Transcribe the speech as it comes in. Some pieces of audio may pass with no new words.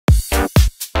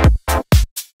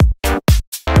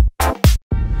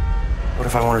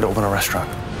if I wanted to open a restaurant?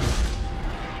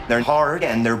 They're hard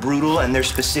and they're brutal and they're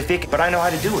specific, but I know how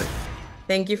to do it.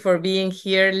 Thank you for being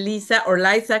here, Liza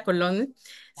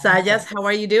Colón-Zayas. How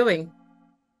are you doing?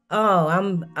 Oh,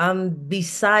 I'm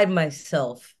beside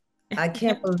myself. I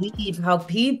can't believe how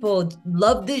people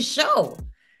love this show.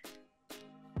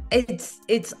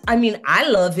 I mean, I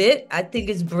love it. I think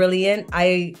it's brilliant.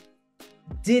 I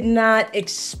did not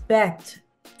expect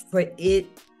for it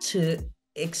to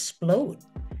explode.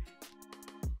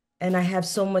 And I have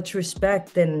so much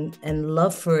respect and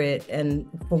love for it and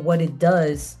for what it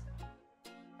does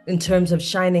in terms of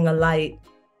shining a light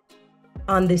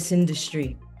on this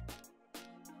industry.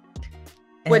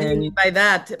 What do you mean by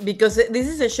that? Because this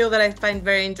is a show that I find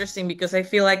very interesting because I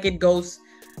feel like it goes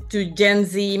to Gen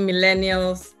Z,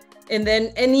 millennials, and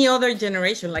then any other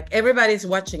generation. Like everybody's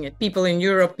watching it. People in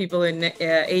Europe, people in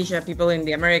Asia, people in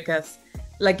the Americas.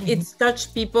 Like it's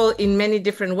touched people in many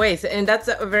different ways. And that's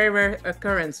a very rare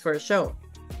occurrence for a show.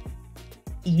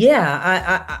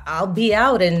 Yeah, I'll be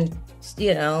out and,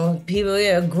 people,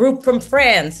 a group from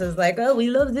France is like, oh,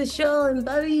 we love this show in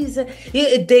Paris.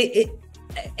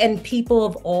 And people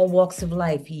of all walks of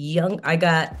life, I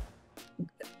got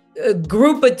a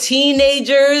group of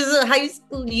teenagers,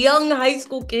 young high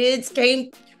school kids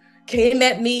came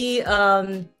at me,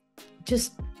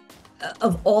 just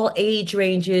of all age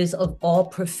ranges, of all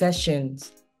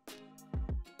professions.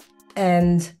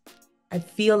 And I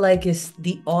feel like it's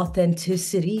the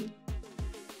authenticity,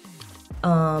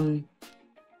 the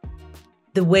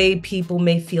way people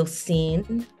may feel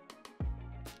seen,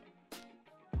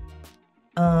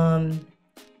 the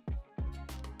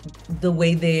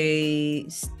way they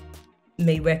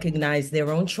may recognize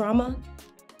their own trauma,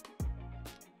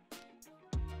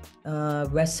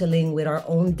 wrestling with our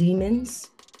own demons,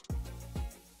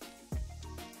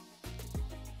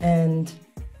 and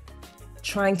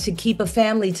trying to keep a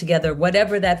family together,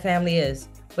 whatever that family is,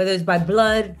 whether it's by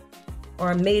blood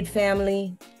or a made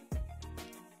family.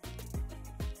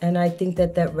 And I think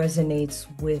that resonates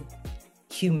with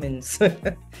humans.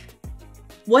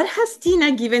 What has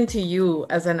Tina given to you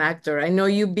as an actor? I know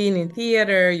you've been in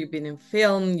theater, you've been in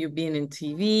film, you've been in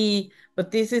TV, but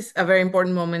this is a very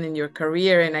important moment in your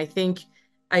career. And I think,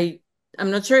 I'm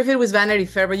not sure if it was Vanity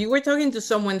Fair, but you were talking to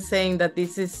someone saying that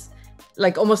this is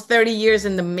like almost 30 years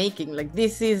in the making. Like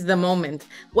this is the moment.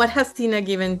 What has Tina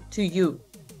given to you?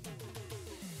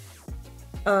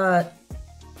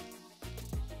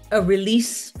 A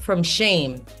release from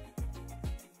shame.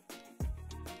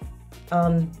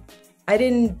 I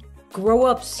didn't grow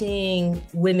up seeing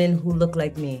women who look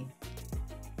like me.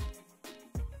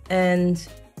 And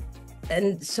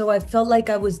so I felt like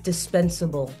I was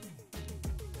dispensable.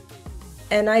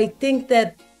 And I think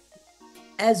that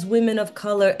as women of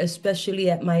color, especially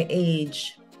at my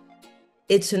age,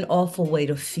 it's an awful way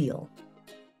to feel.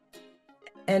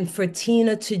 And for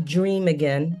Tina to dream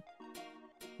again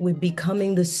with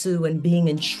becoming the Sioux and being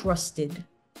entrusted,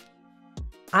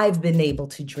 I've been able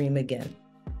to dream again.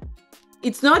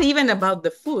 It's not even about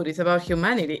the food, it's about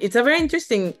humanity. It's a very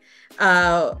interesting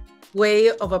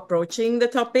way of approaching the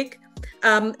topic.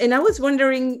 And I was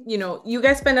wondering, you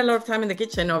guys spend a lot of time in the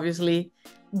kitchen, obviously.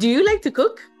 Do you like to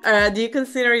cook? Do you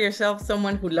consider yourself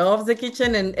someone who loves the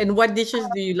kitchen? And what dishes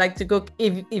do you like to cook,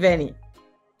 if any?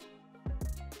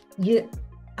 Yeah,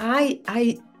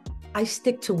 I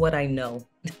stick to what I know.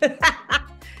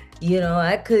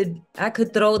 I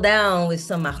could throw down with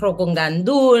some arroz con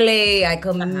gandule. I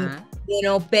could,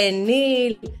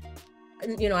 pernil,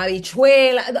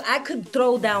 habichuela. I could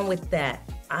throw down with that.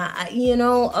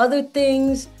 Other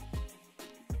things,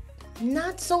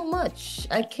 not so much.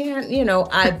 I can't,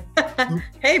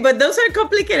 Hey, but those are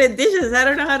complicated dishes. I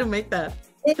don't know how to make that.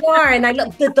 They are, and I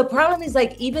love. The problem is,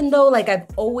 like, even though, like, I've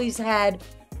always had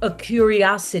a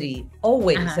curiosity,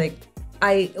 always,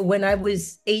 when I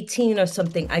was 18 or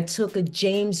something, I took a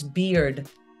James Beard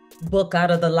book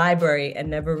out of the library and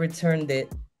never returned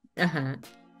it.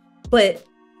 But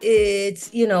it's,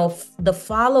 the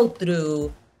follow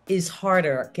through is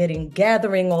harder,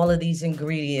 gathering all of these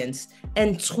ingredients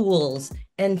and tools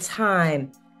and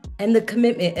time and the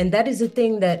commitment. And that is a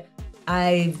thing that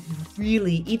I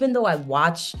really, even though I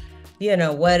watch,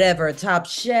 whatever, Top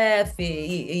Chef,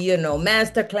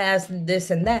 Masterclass, this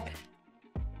and that,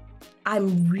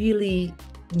 I'm really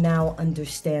now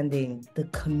understanding the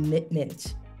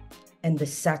commitment and the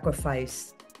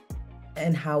sacrifice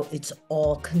and how it's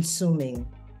all consuming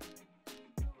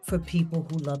for people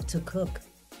who love to cook.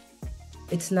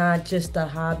 It's not just a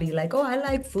hobby like, oh, I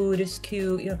like food, it's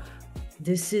cute.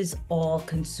 This is all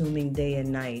consuming day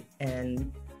and night.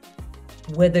 And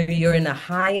whether you're in a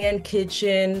high-end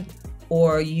kitchen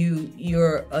or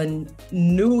you're a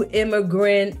new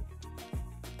immigrant.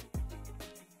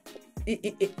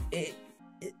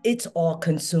 It's all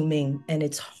consuming, and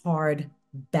it's hard,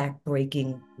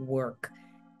 backbreaking work.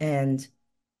 And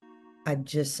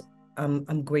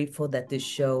I'm grateful that this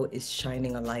show is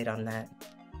shining a light on that.